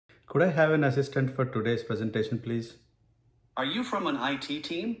Could I have an assistant for today's presentation, please? Are you from an IT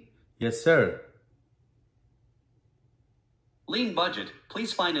team? Yes, sir. Lean budget,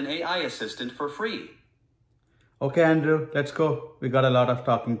 please find an AI assistant for free. Okay, Andrew, let's go. We got a lot of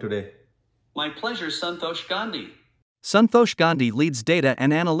talking today. My pleasure, Santhosh Gandhi. Santhosh Gandhi leads data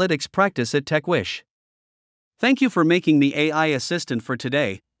and analytics practice at Techwish. Thank you for making me AI assistant for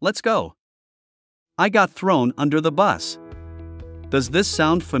today. Let's go. I got thrown under the bus. Does this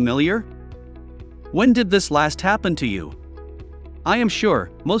sound familiar? When did this last happen to you? I am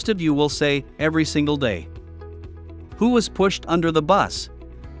sure most of you will say every single day. Who was pushed under the bus?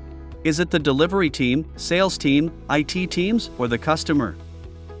 Is it the delivery team, sales team, IT teams, or the customer?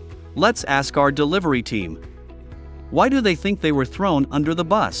 Let's ask our delivery team. Why do they think they were thrown under the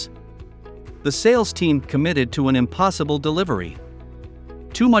bus? The sales team committed to an impossible delivery.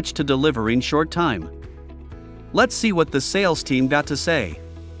 Too much to deliver in short time. Let's see what the sales team got to say.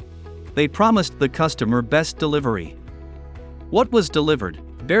 They promised the customer best delivery. What was delivered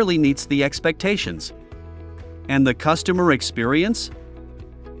barely meets the expectations. And the customer experience?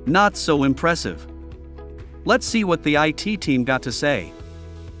 Not so impressive. Let's see what the IT team got to say.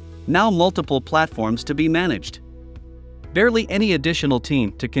 Now multiple platforms to be managed. Barely any additional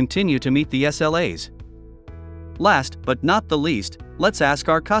team to continue to meet the SLAs. Last but not the least, let's ask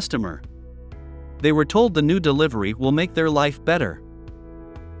our customer. They were told the new delivery will make their life better.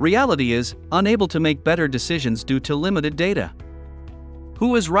 Reality is, unable to make better decisions due to limited data.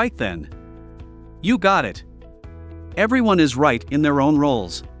 Who is right then? You got it. Everyone is right in their own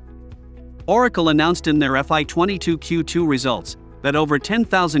roles. Oracle announced in their FY22 Q2 results that over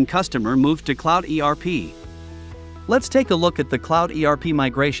 10,000 customers moved to Cloud ERP. Let's take a look at the Cloud ERP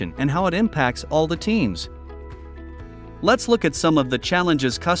migration and how it impacts all the teams. Let's look at some of the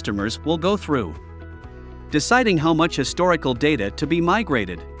challenges customers will go through. Deciding how much historical data to be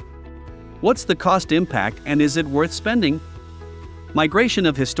migrated. What's the cost impact and is it worth spending? Migration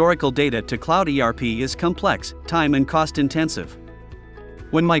of historical data to Cloud ERP is complex, time and cost intensive.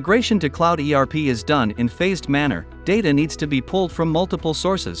 When migration to Cloud ERP is done in phased manner, data needs to be pulled from multiple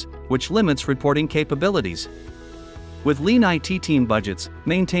sources, which limits reporting capabilities. With lean IT team budgets,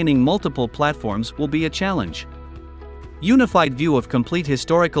 maintaining multiple platforms will be a challenge. Unified view of complete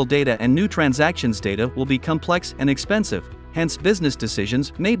historical data and new transactions data will be complex and expensive, hence business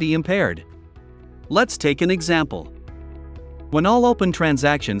decisions may be impaired. Let's take an example. When all open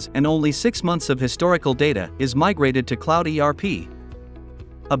transactions and only 6 months of historical data is migrated to Cloud ERP,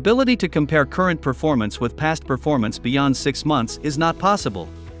 ability to compare current performance with past performance beyond 6 months is not possible.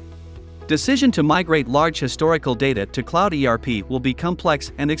 Decision to migrate large historical data to Cloud ERP will be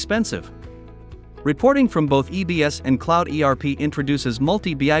complex and expensive. Reporting from both EBS and Cloud ERP introduces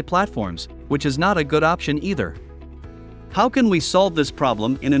multi-BI platforms, which is not a good option either. How can we solve this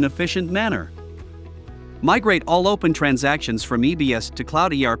problem in an efficient manner? Migrate all open transactions from EBS to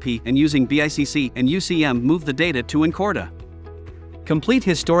Cloud ERP and using BICC and UCM move the data to Incorta. Complete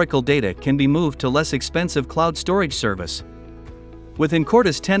historical data can be moved to less expensive cloud storage service. With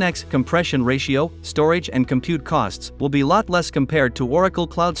Incorta's 10x compression ratio, storage and compute costs will be lot less compared to Oracle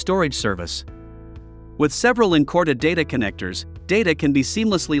Cloud Storage Service. With several Incorta data connectors, data can be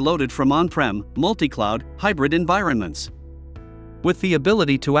seamlessly loaded from on-prem, multi-cloud, hybrid environments. With the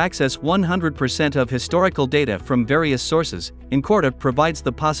ability to access 100% of historical data from various sources, Incorta provides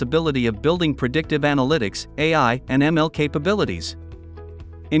the possibility of building predictive analytics, AI, and ML capabilities.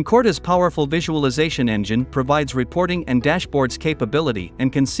 Incorta's powerful visualization engine provides reporting and dashboards capability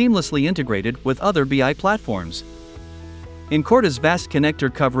and can seamlessly integrate it with other BI platforms. Incorta's vast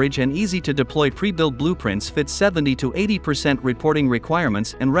connector coverage and easy-to-deploy pre-built blueprints fit 70 to 80% reporting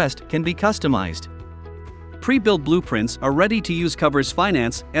requirements and rest can be customized. Pre-built blueprints are ready to use covers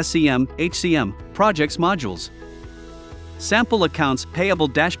finance, SCM, HCM, projects modules. Sample accounts payable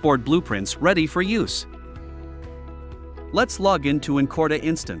dashboard blueprints ready for use. Let's log into Incorta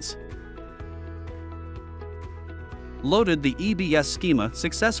instance. Loaded the EBS schema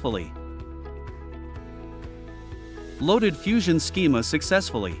successfully. Loaded Fusion schema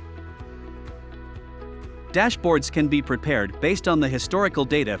successfully. Dashboards can be prepared based on the historical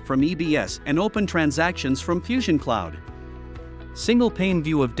data from EBS and open transactions from Fusion Cloud. Single pane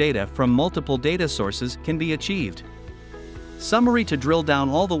view of data from multiple data sources can be achieved. Summary to drill down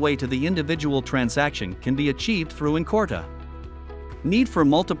all the way to the individual transaction can be achieved through Incorta. Need for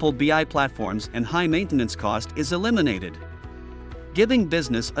multiple BI platforms and high maintenance cost is eliminated, giving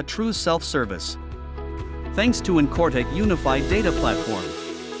business a true self-service. Thanks to Incorta Unified Data Platform.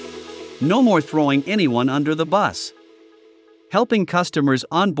 No more throwing anyone under the bus. Helping customers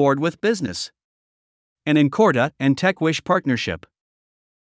on board with business. An Incorta and Techwish partnership.